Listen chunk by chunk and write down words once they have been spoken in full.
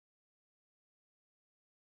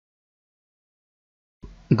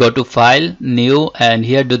Go to File, New, and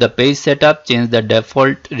here do the page setup. Change the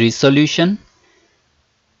default resolution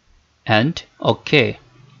and OK.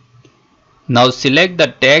 Now select the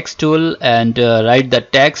text tool and write the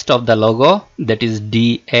text of the logo, that is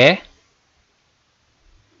DA.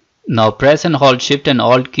 Now press and hold Shift and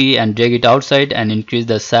Alt key and drag it outside and increase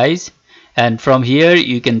the size. And from here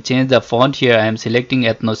you can change the font. Here I am selecting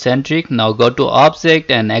ethnocentric. Now go to object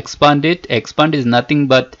and expand it. Expand is nothing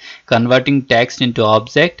but converting text into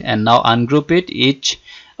object, and now ungroup it. Each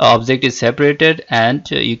object is separated, and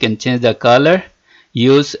you can change the color.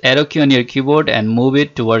 Use arrow key on your keyboard and move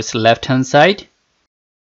it towards left hand side.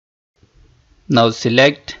 Now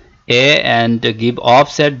select A and give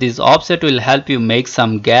offset. This offset will help you make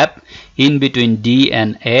some gap in between D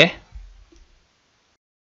and A.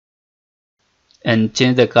 And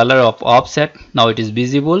change the color of offset. Now it is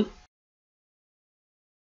visible.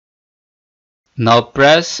 Now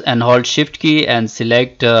press and hold Shift key and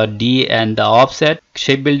select D and the offset.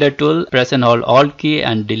 Shape builder tool, press and hold Alt key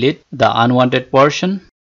and delete the unwanted portion.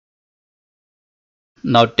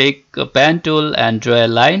 Now take a pen tool and draw a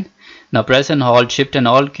line. Now press and hold Shift and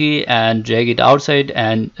Alt key and drag it outside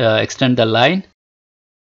and extend the line.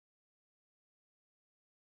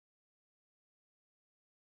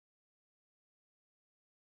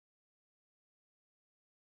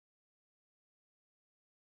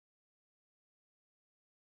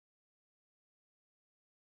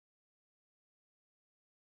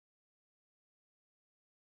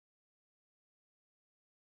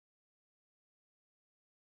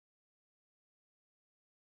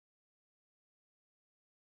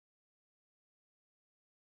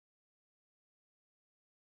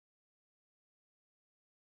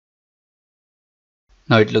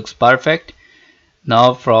 Now it looks perfect.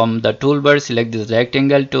 Now from the toolbar select this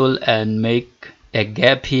rectangle tool and make a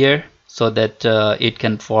gap here so that it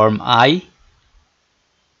can form eye.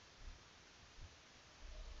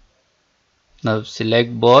 Now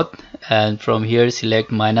select both and from here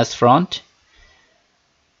select minus front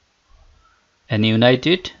and unite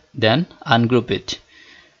it, then ungroup it.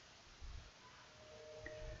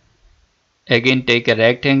 Again take a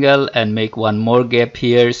rectangle and make one more gap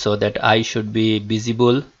here so that eye should be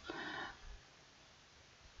visible.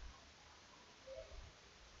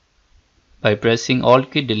 By pressing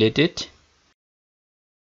Alt key, delete it.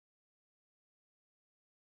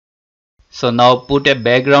 So now put a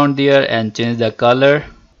background there and change the color.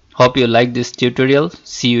 Hope you like this tutorial.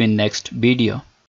 See you in next video.